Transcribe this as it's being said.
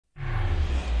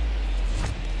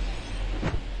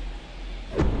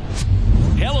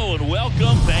and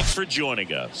welcome. Thanks for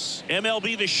joining us.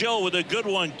 MLB The Show with a good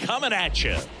one coming at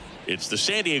you. It's the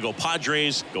San Diego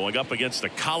Padres going up against the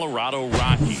Colorado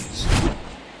Rockies.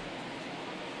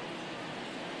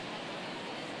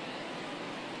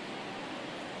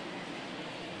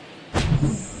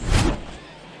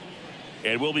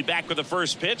 And we'll be back with the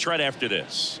first pitch right after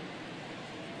this.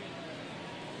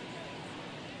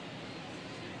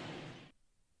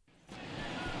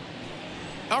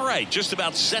 All right, just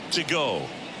about set to go.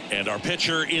 And our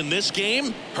pitcher in this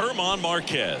game, German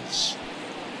Marquez.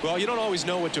 Well, you don't always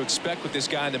know what to expect with this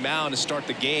guy on the mound to start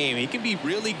the game. He can be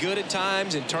really good at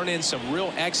times and turn in some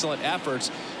real excellent efforts.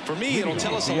 For me, it'll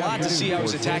tell us a lot to see how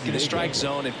he's attacking the strike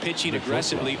zone and pitching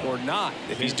aggressively or not.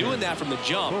 If he's doing that from the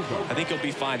jump, I think he'll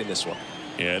be fine in this one.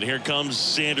 And here comes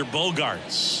Xander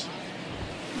Bogaerts.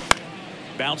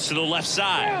 Bounce to the left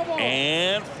side.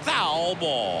 And foul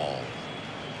ball.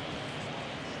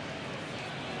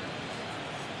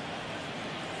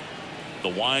 The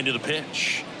wind of the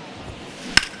pitch.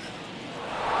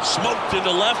 Smoked into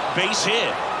left, base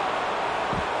hit.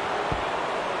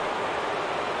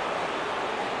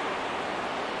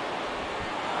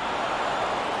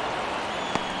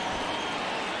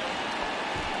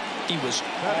 He was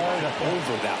all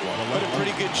over that one. Put a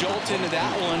pretty good jolt into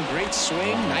that one. Great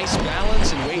swing, nice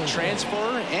balance and weight transfer,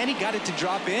 and he got it to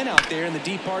drop in out there in the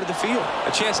deep part of the field.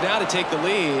 A chance now to take the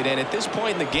lead, and at this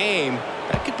point in the game,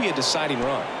 that could be a deciding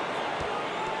run.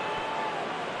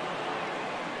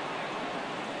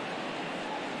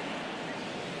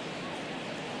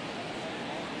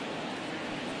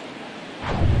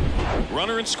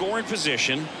 Runner in scoring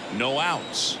position, no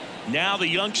outs. Now the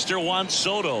youngster Juan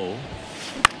Soto.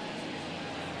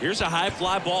 Here's a high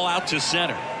fly ball out to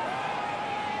center.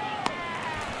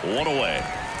 One away.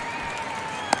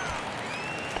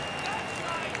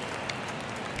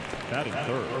 Batting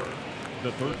third,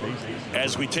 the third baseman.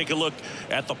 As we take a look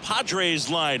at the Padres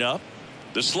lineup,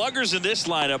 the sluggers in this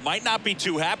lineup might not be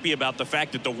too happy about the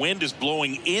fact that the wind is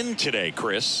blowing in today,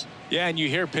 Chris. Yeah, and you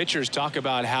hear pitchers talk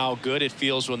about how good it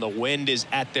feels when the wind is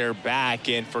at their back.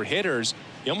 And for hitters,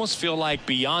 you almost feel like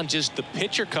beyond just the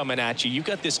pitcher coming at you, you've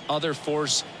got this other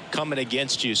force coming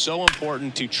against you. So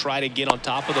important to try to get on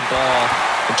top of the ball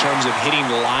in terms of hitting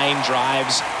line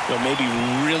drives, maybe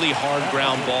really hard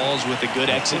ground balls with a good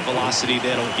exit velocity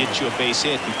that'll get you a base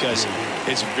hit, because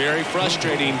it's very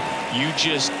frustrating. You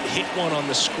just hit one on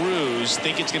the screws,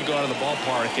 think it's going to go out of the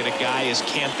ballpark, and a guy is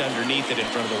camped underneath it in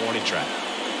front of the warning track.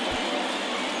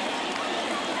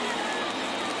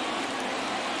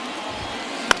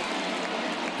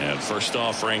 And first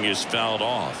offering is fouled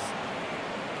off.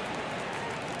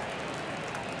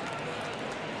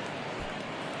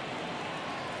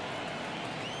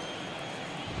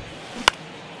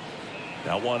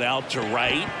 That one out to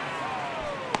right.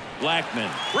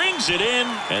 Blackman brings it in,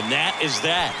 and that is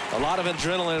that. A lot of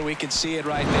adrenaline, we can see it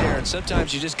right there, and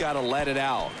sometimes you just got to let it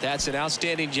out. That's an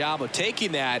outstanding job of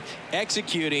taking that,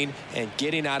 executing, and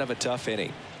getting out of a tough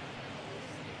inning.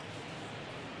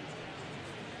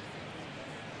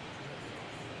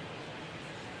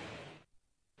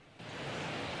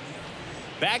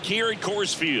 Back here at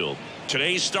Coors Field,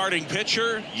 today's starting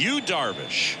pitcher, Yu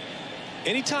Darvish.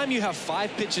 Anytime you have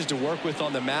 5 pitches to work with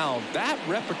on the mound, that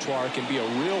repertoire can be a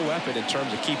real weapon in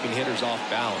terms of keeping hitters off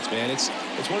balance, man. It's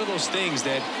one of those things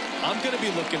that I'm going to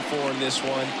be looking for in this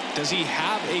one. Does he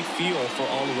have a feel for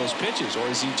all of those pitches, or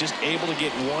is he just able to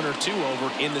get 1 or 2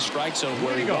 over in the strike zone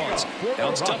where he wants?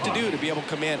 Now, it's tough to do to be able to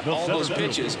command all those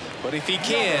pitches, but if he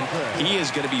can, he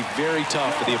is going to be very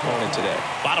tough for the opponent today.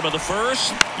 Bottom of the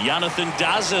first, Jonathan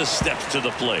Daza steps to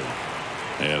the plate.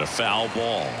 And a foul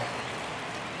ball.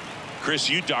 Chris,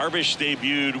 Yu Darvish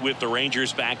debuted with the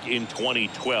Rangers back in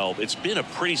 2012. It's been a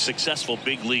pretty successful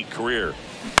big league career.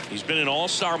 He's been an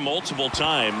all-star multiple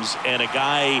times and a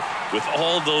guy with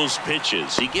all those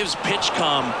pitches. He gives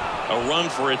PitchCom a run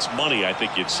for its money, I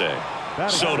think you'd say.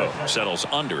 Soto settles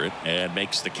under it and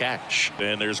makes the catch.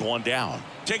 And there's one down.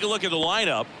 Take a look at the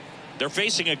lineup. They're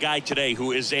facing a guy today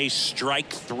who is a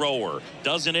strike thrower,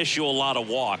 doesn't issue a lot of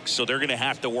walks, so they're going to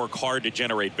have to work hard to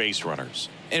generate base runners.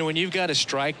 And when you've got a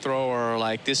strike thrower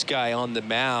like this guy on the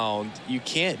mound, you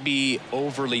can't be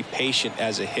overly patient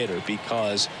as a hitter,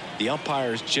 because the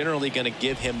umpire is generally going to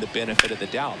give him the benefit of the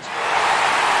doubt.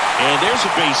 And there's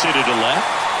a base hit to left.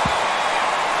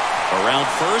 Around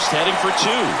first, heading for 2.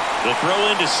 The throw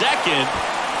into second,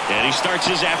 and he starts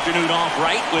his afternoon off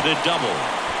right with a double.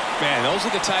 Man, those are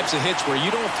the types of hits where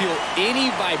you don't feel any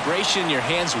vibration in your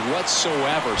hands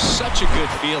whatsoever. Such a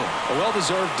good feeling. A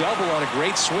well-deserved double on a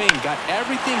great swing. Got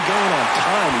everything going on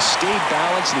time. He stayed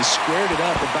balanced and he squared it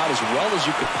up about as well as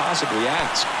you could possibly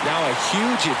ask. Now a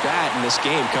huge at-bat in this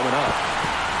game coming up.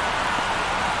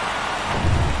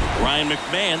 Ryan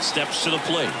McMahon steps to the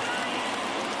plate.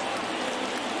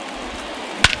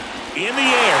 In the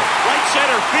air, right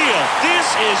center field. This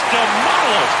is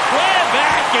demolished. Way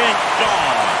back and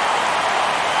gone.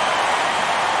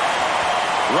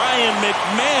 Ryan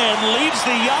McMahon leads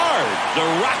the yard. The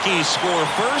Rockies score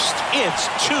first. It's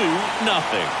 2-0.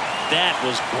 That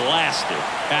was blasted.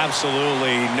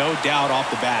 Absolutely, no doubt off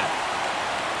the bat.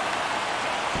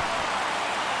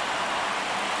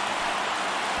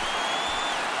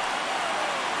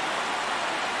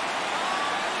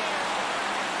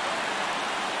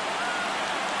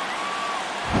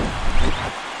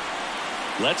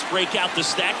 Let's break out the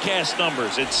StatCast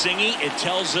numbers. It's Singy. It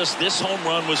tells us this home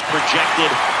run was projected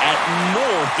at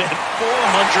more than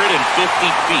 450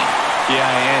 feet. Yeah,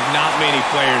 and not many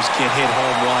players can hit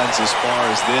home runs as far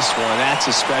as this one. That's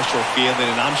a special feeling,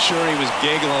 and I'm sure he was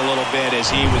giggling a little bit as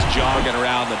he was jogging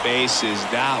around the bases.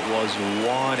 That was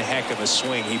one heck of a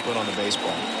swing he put on the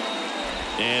baseball.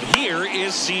 And here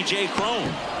is C.J.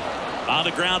 Krone. On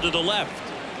the ground to the left.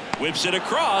 Whips it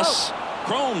across.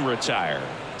 Krone retired.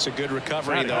 It's a good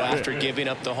recovery, though, after giving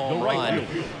up the home run.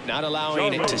 Not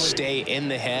allowing it to stay in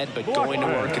the head, but going to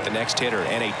work at the next hitter,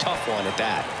 and a tough one at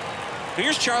that.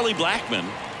 Here's Charlie Blackmon.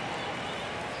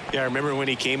 Yeah, I remember when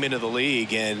he came into the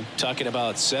league and talking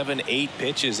about 7, 8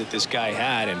 pitches that this guy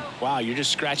had, and wow, you're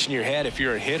just scratching your head if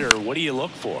you're a hitter. What do you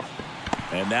look for?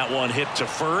 And that one hit to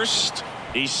first.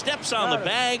 He steps on the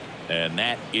bag, and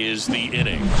that is the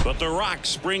inning. But the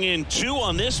Rocks bring in 2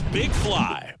 on this big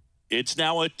fly. It's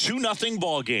now a 2-0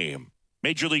 ball game.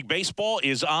 Major League Baseball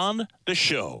is on the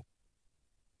show.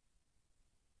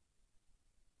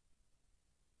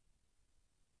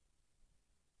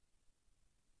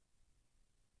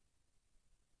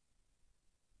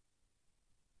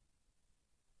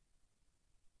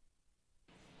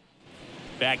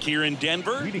 Back here in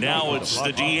Denver, now it's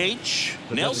the DH,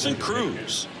 Nelson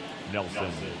Cruz.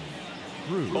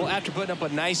 Well, after putting up a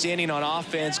nice inning on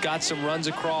offense, got some runs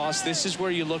across, this is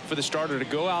where you look for the starter to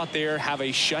go out there, have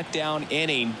a shutdown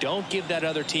inning. Don't give that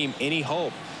other team any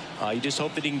hope. You just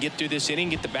hope that he can get through this inning,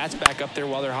 get the bats back up there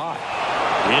while they're hot.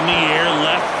 In the air,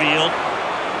 left field.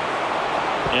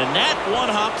 And that one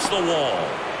hops the wall.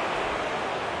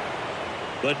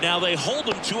 But now they hold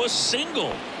him to a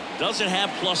single. Doesn't have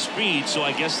plus speed, so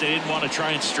I guess they didn't want to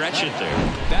try and stretch it there.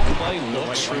 That play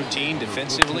looks routine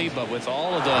defensively, but with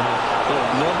all of the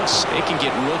little nooks, it can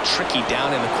get real tricky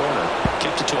down in the corner.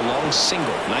 Kept it to a long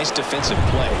single. Nice defensive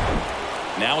play.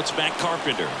 Now it's Matt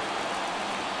Carpenter.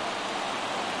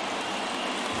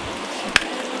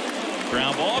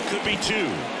 Ground ball could be 2.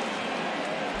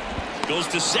 Goes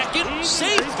to second.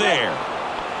 Safe there.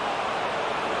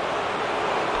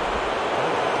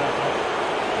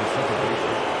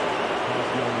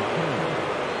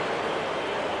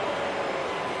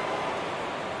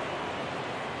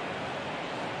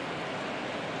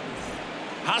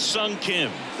 Ha-Sung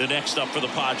Kim, the next up for the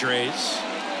Padres.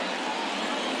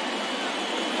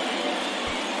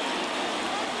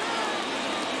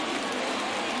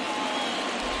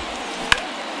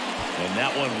 And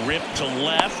that one ripped to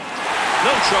left.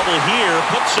 No trouble here.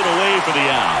 Puts it away for the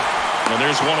out. And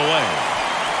there's one away.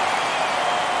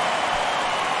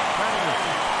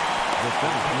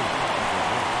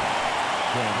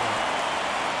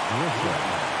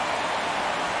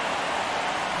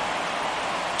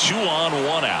 Two on,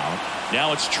 1 out.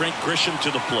 Now it's Trent Grisham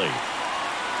to the plate.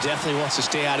 Definitely wants to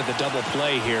stay out of the double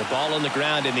play here. Ball on the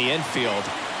ground in the infield.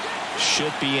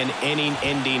 Should be an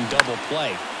inning-ending double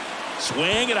play.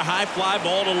 Swing and a high fly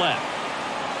ball to left.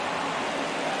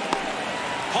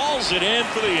 Hauls it in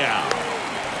for the out.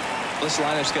 This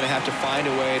lineup's going to have to find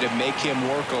a way to make him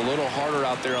work a little harder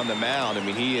out there on the mound. I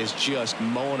mean, he is just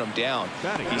mowing them down.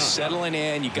 He's settling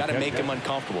in. You got to make him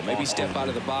uncomfortable. Maybe step out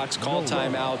of the box, call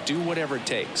timeout, do whatever it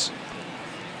takes.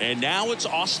 And now it's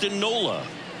Austin Nola.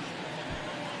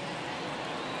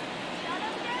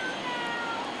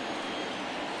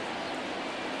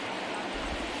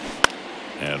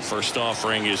 And first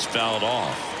offering is fouled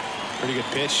off. Pretty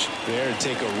good pitch there to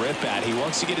take a rip at. He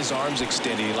wants to get his arms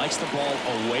extended. He likes the ball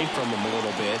away from him a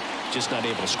little bit, just not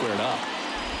able to square it up.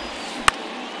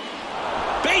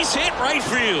 Base hit right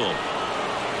field.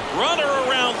 Runner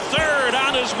around third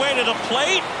on his way to the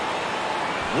plate.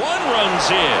 1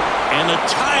 runs in, and the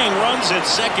tying runs at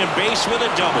second base with a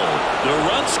double. The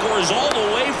run scores all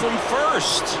the way from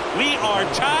first. We are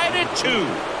tied at 2.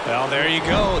 Well, there you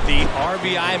go. The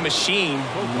RBI machine.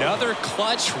 Another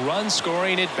clutch run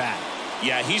scoring at bat.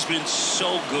 Yeah, he's been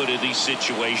so good in these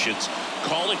situations.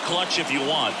 Call it clutch if you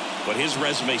want, but his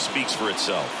resume speaks for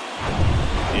itself.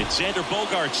 It's Xander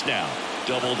Bogaerts now.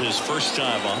 Doubled his first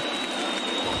time up.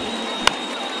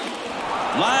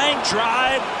 Line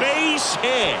drive, base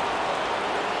hit.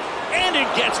 And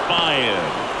it gets by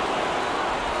him.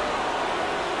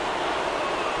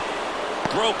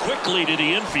 Throw quickly to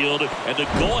the infield, and the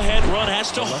go-ahead run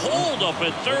has to hold up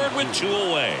at third with 2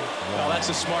 away. Well, that's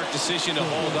a smart decision to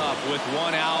hold up with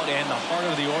 1 out and the heart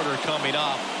of the order coming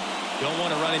up. Don't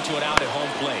want to run into an out at home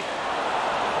plate.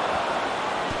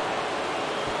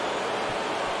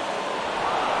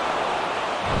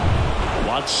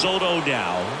 Juan Soto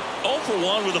now 0 for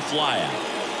 1 with a flyout.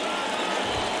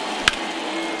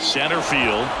 Center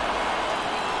field.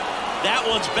 That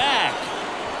one's back.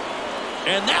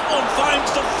 And that one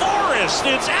finds the forest.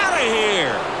 It's out of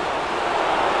here.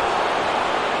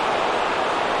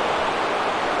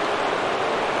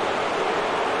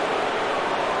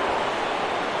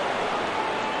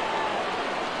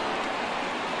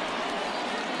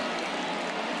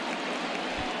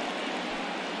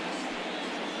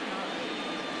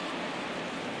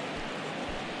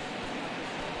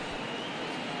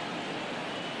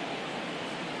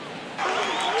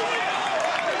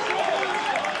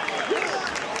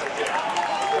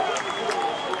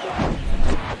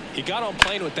 He got on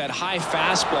plane with that high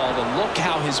fastball, and look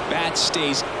how his bat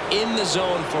stays in the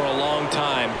zone for a long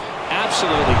time.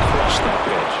 Absolutely crushed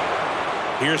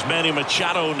that pitch. Here's Manny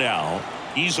Machado now.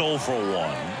 He's 0 for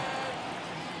 1.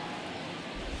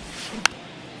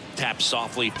 Taps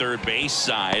softly third base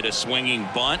side. A swinging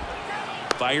bunt.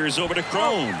 Fires over to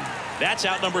Krone. That's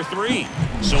out number 3.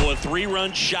 So a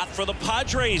 3-run shot for the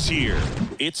Padres here.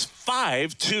 It's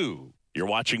 5-2. You're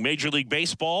watching Major League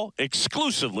Baseball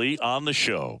exclusively on the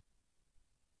show.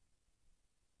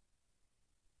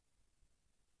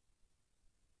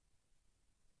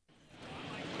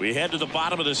 We head to the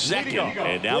bottom of the second,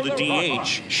 and now the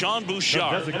DH, Sean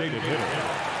Bouchard.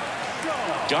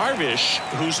 Darvish,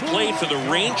 who's played for the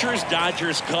Rangers,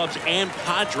 Dodgers, Cubs, and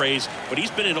Padres, but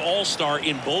he's been an all-star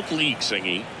in both leagues,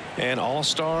 Singy. An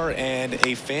all-star and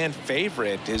a fan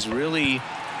favorite is really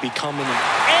becoming.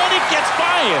 And it gets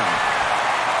by him.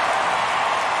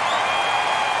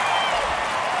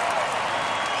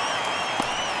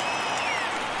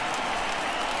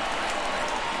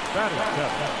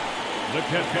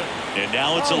 And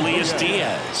now it's Elias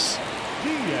Diaz.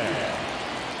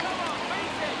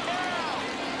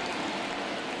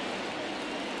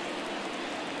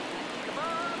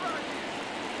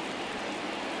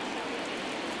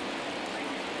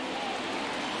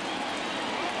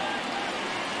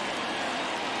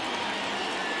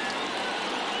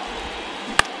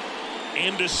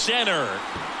 Into center.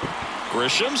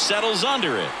 Grisham settles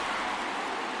under it.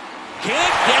 Can't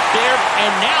get there,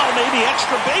 and now maybe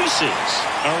extra bases.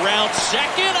 Around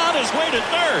second, on his way to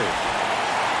third.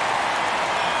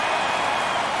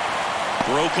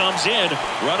 Throw comes in.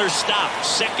 Runner stopped.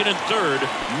 Second and third.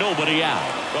 Nobody out.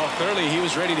 Well, clearly he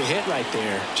was ready to hit right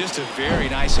there. Just a very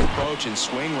nice approach and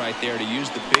swing right there to use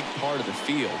the big part of the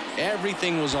field.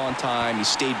 Everything was on time. He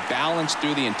stayed balanced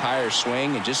through the entire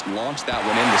swing and just launched that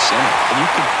one into center. And you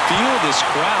can feel this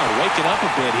crowd waking up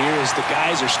a bit here as the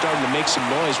guys are starting to make some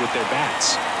noise with their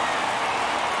bats.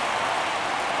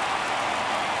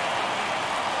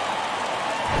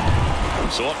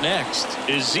 So up next,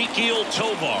 Ezequiel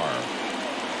Tovar.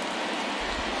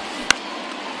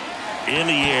 In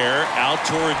the air, out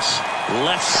towards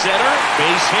left center,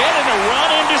 base hit, and a run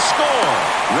in to score.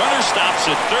 Runner stops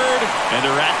at third, and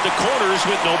they're at the corners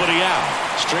with nobody out.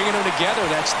 Stringing them together,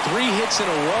 that's 3 hits in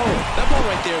a row. That ball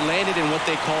right there landed in what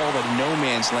they call the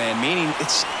no-man's land, meaning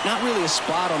it's not really a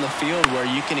spot on the field where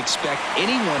you can expect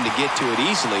anyone to get to it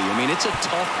easily. I mean, it's a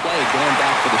tough play going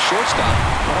back for the shortstop,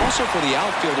 but also for the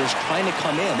outfielders trying to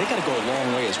come in. They got to go a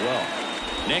long way as well.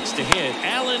 Next to hit,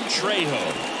 Alan Trejo.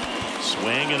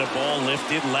 Swing and a ball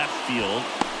lifted left field.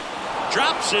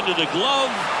 Drops into the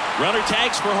glove. Runner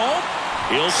tags for home.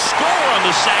 He'll score on the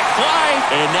sac fly,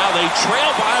 and now they trail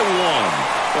by 1.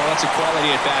 Well, that's a quality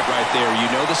at bat right there. You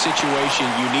know the situation.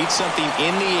 You need something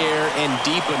in the air and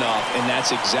deep enough, and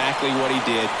that's exactly what he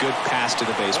did. Good pass to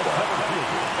the baseball.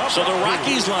 So the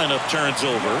Rockies lineup turns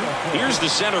over. Here's the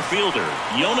center fielder,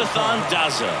 Jonathan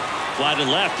Daza. Fly to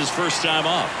left his first time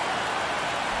up.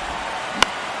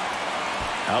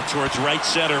 Out towards right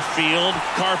center field.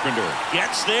 Carpenter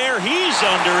gets there. He's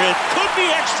under it. Could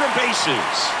be extra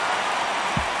bases.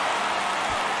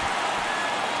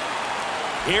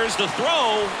 Here's the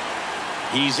throw.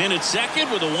 He's in at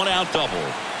second with a 1-out double.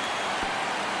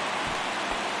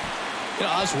 You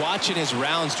know, I was watching his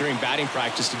rounds during batting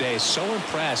practice today. So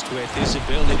impressed with his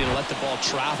ability to let the ball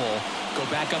travel, go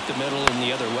back up the middle and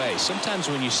the other way. Sometimes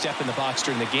when you step in the box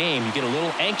during the game, you get a little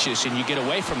anxious and you get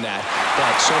away from that.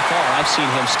 But so far, I've seen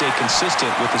him stay consistent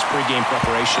with his pregame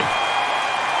preparation.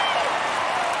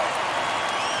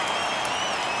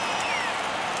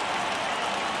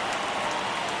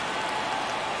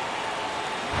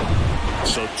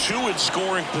 2 in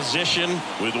scoring position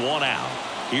with 1 out.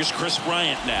 Here's Chris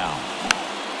Bryant now.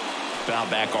 Foul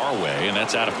back our way, and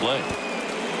that's out of play.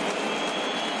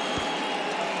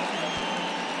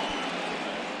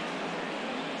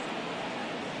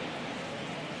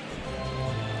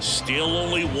 Still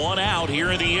only 1 out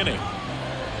here in the inning.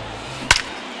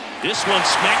 This one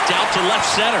smacked out to left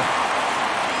center.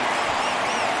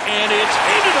 And it's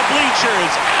into the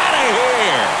bleachers. Out of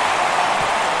here.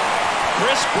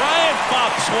 Chris Bryant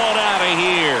pops one out of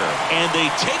here. And they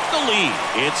take the lead.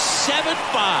 It's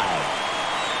 7-5.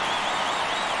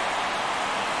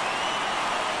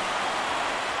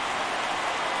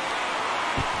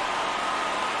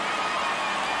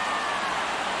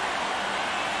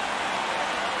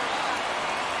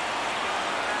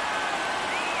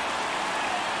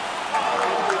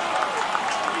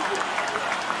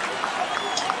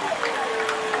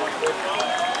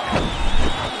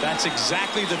 That's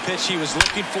exactly the pitch he was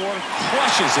looking for.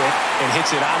 Crushes it and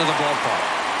hits it out of the ballpark.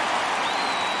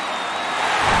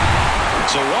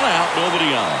 So 1 out,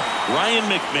 nobody on. Ryan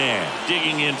McMahon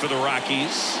digging in for the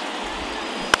Rockies.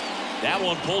 That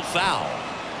one pulled foul.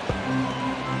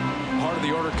 Part of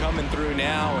the order coming through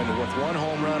now, and with 1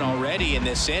 home run already in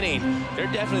this inning,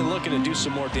 they're definitely looking to do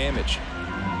some more damage.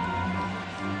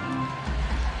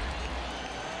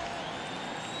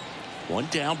 One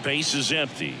down, base is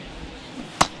empty.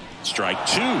 Strike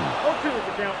 2.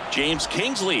 James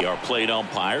Kingsley, our plate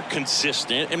umpire,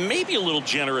 consistent and maybe a little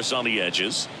generous on the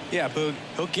edges. Yeah, Boog,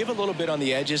 he'll give a little bit on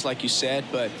the edges, like you said,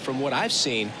 but from what I've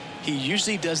seen, he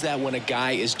usually does that when a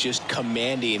guy is just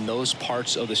commanding those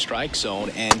parts of the strike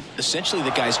zone, and essentially the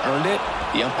guy's earned it.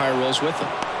 The umpire rolls with him.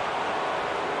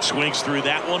 Swings through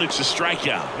that one. It's a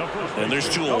strikeout, and there's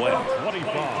 2 away.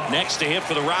 Next to hit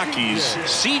for the Rockies,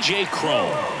 C.J.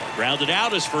 Cron. Grounded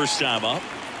out his first time up.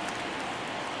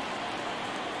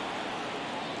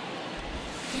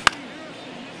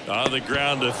 On the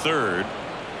ground to third.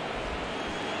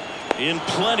 In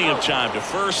plenty of time to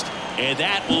first, and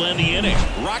that will end the inning.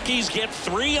 Rockies get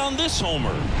 3 on this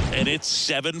homer, and it's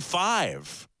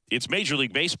 7-5. It's Major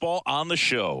League Baseball on the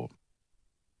show.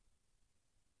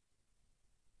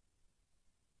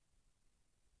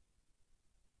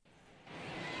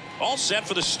 All set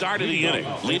for the start of the inning.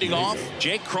 Leading off,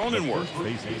 Jake Cronenworth.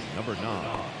 Number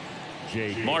 9,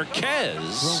 Jake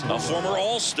Marquez, a former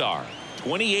All-Star,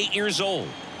 28 years old,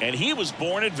 and he was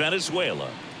born in Venezuela.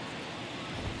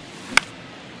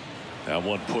 That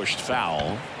one pushed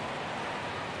foul.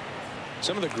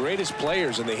 Some of the greatest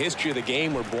players in the history of the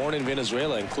game were born in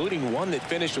Venezuela, including one that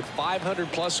finished with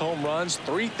 500+ home runs,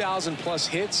 3,000+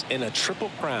 hits, and a triple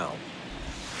crown.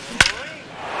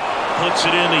 Puts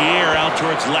it in the air out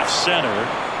towards left center.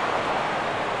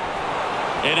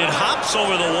 And it hops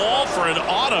over the wall for an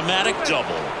automatic double.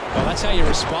 Well, that's how you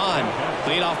respond.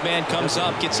 Leadoff man comes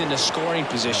up, gets into scoring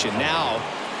position. Now,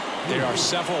 there are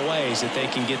several ways that they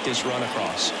can get this run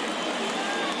across.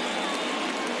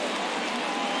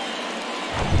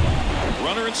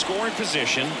 Runner in scoring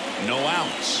position, no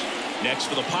outs. Next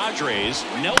for the Padres,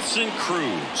 Nelson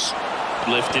Cruz.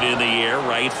 Lifted in the air,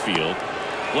 right field.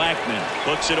 Blackman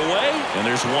puts it away, and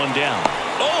there's 1 down.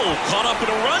 Oh, caught up in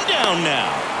a rundown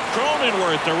now.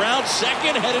 Cronenworth around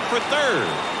second, headed for third.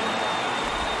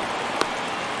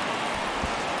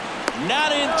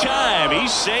 Not in time.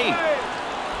 He's safe.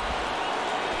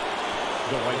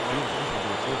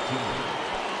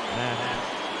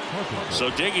 So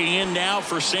digging in now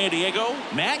for San Diego,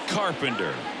 Matt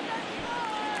Carpenter.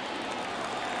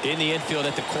 In the infield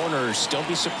at the corners, don't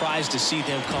be surprised to see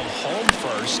them come home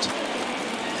first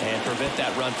and prevent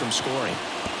that run from scoring.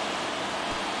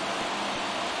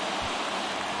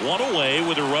 1 away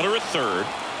with a runner at third.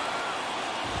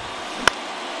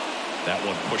 That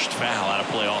one pushed foul, out of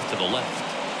play off to the left.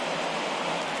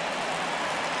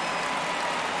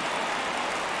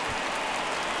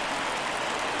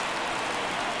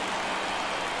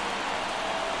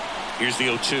 Here's the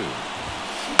 0-2.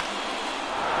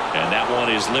 And that one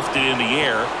is lifted in the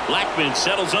air. Blackman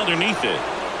settles underneath it.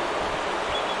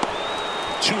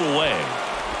 2 away.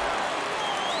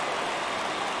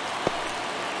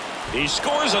 He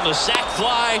scores on the sac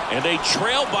fly, and they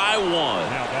trail by 1.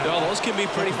 Well, those can be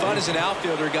pretty fun as an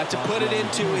outfielder. Got to put it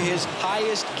into his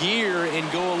highest gear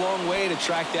and go a long way to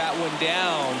track that one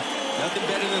down. Nothing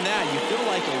better than that. You feel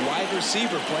like a wide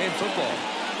receiver playing football.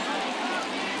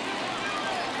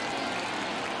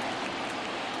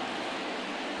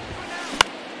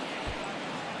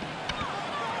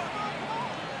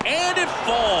 And it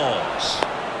falls.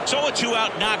 So a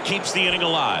 2-out knock keeps the inning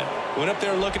alive. Went up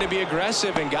there looking to be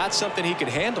aggressive and got something he could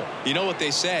handle. You know what they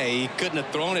say, he couldn't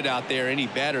have thrown it out there any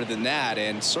better than that,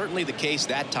 and certainly the case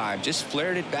that time. Just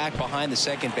flared it back behind the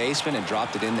second baseman and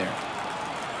dropped it in there.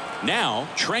 Now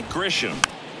Trent Grisham.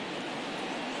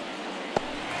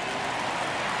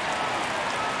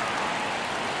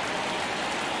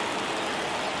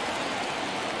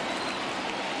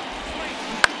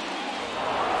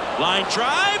 Line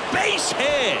drive, base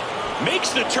hit.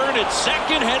 Makes the turn at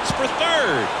second, heads for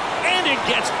third. And it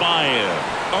gets by him.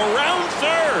 Around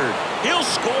third. He'll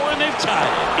score and they've tied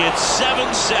it. It's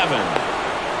 7-7.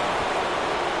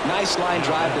 Nice line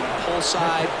drive to the pull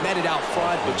side. Met it out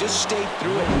front, but just stayed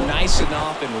through it nice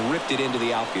enough and ripped it into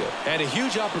the outfield. And a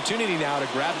huge opportunity now to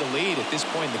grab the lead at this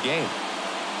point in the game.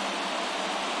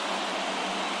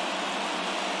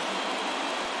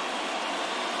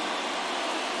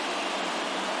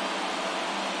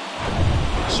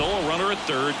 Solo runner at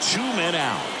third, 2 men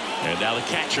out. And now the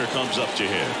catcher comes up to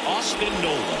him. Austin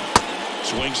Nola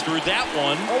swings through that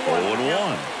one.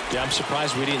 0-1. Yeah, I'm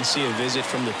surprised we didn't see a visit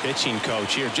from the pitching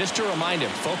coach here. Just to remind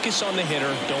him, focus on the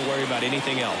hitter. Don't worry about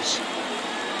anything else.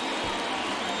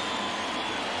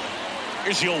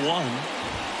 Here's the 0-1.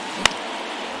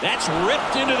 That's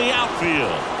ripped into the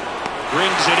outfield.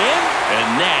 Brings it in,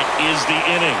 and that is the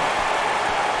inning.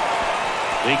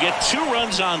 They get 2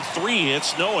 runs on 3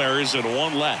 hits, no errors, and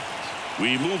 1 left.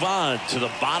 We move on to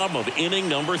the bottom of inning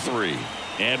number 3.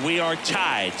 And we are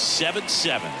tied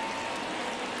 7-7.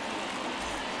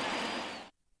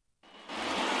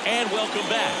 And welcome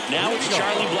back. Now it's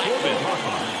Charlie Blackmon.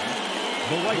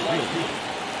 The right field,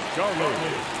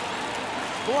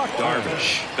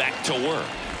 Darvish back to work.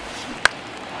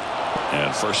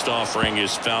 And first offering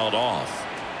is fouled off.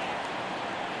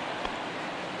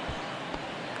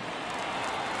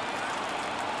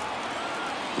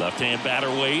 Left-hand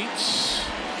batter waits.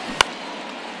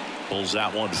 Pulls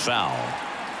that one foul.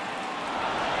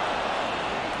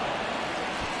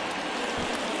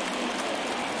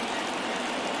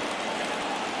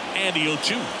 And the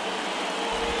 0-2.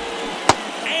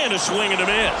 And a swing and a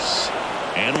miss.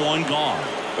 And 1 gone.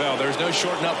 Well, there's no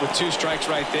shorting up with 2 strikes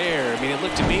right there. I mean, it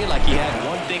looked to me like he had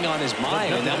one thing on his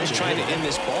mind, and that was trying to end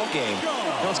this ball game.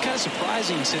 Well, it's kind of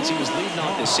surprising since he was leading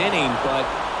off this inning, but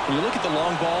when you look at the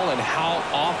long ball and how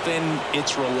often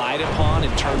it's relied upon in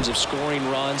terms of scoring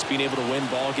runs, being able to win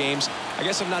ball games, I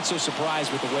guess I'm not so surprised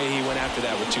with the way he went after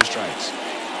that with 2 strikes.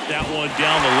 That one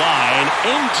down the line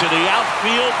into the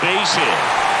outfield, base hit.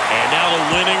 And now the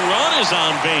winning run is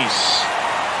on base.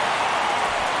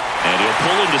 And he'll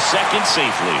pull into second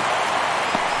safely.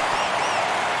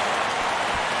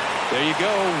 There you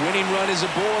go. Winning run is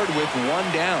aboard with 1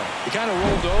 down. He kind of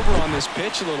rolled over on this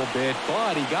pitch a little bit,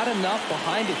 but he got enough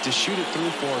behind it to shoot it through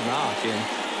for a knock. And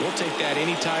we'll take that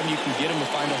anytime you can get him to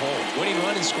find a hole. Winning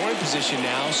run in scoring position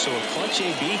now, so a clutch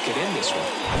AB could end this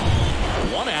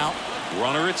one. 1 out.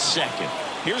 Runner at second.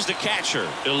 Here's the catcher,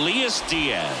 Elias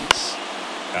Diaz.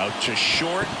 Out to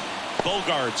short.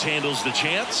 Bogarts handles the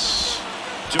chance.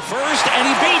 To first, and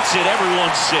he beats it.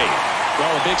 Everyone's safe.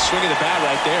 Well, a big swing of the bat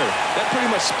right there. That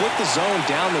pretty much split the zone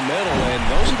down the middle, and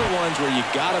those are the ones where you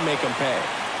got to make them pay.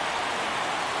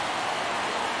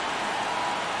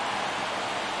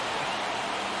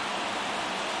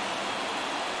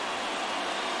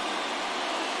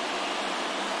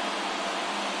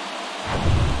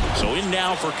 So in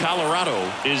now for Colorado,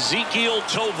 Ezequiel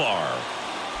Tovar.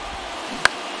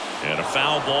 And a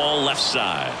foul ball left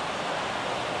side.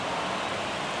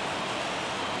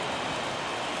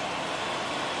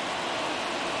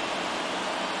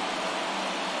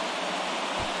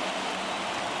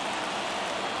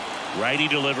 Righty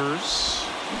delivers.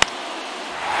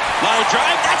 Line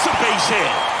drive, that's a base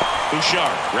hit.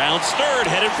 Bouchard rounds third,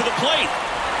 headed for the plate.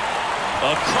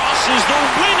 Across is the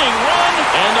winning run,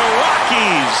 and the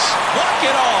Rockies walk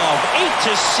it off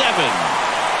 8-7.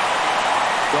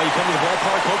 Well, you come to the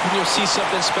ballpark hoping you'll see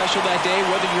something special that day,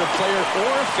 whether you're a player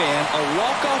or a fan. A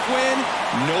walk-off win,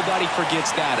 nobody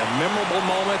forgets that. A memorable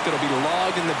moment that'll be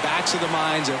logged in the backs of the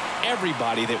minds of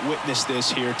everybody that witnessed this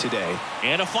here today.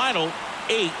 And a final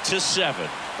 8-7.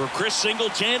 For Chris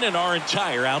Singleton and our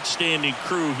entire outstanding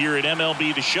crew here at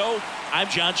MLB The Show, I'm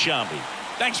John Shambi.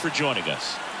 Thanks for joining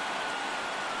us.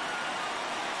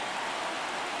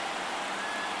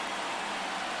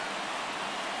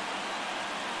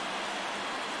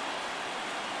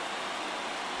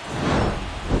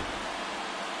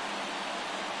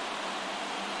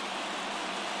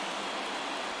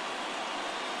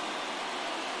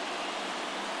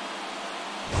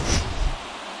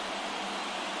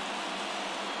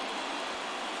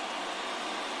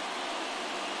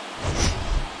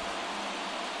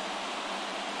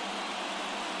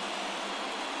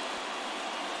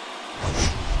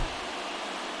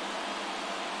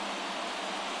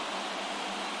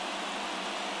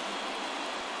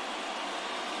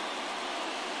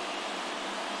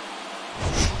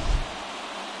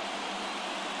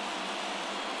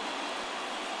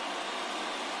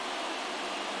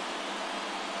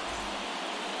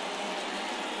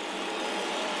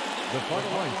 The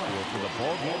final line score for the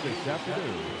ball game this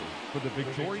afternoon. For the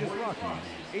victorious Rockies,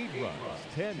 8 runs,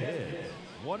 10 hits,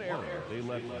 1 error. They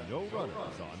left no runners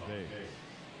on base.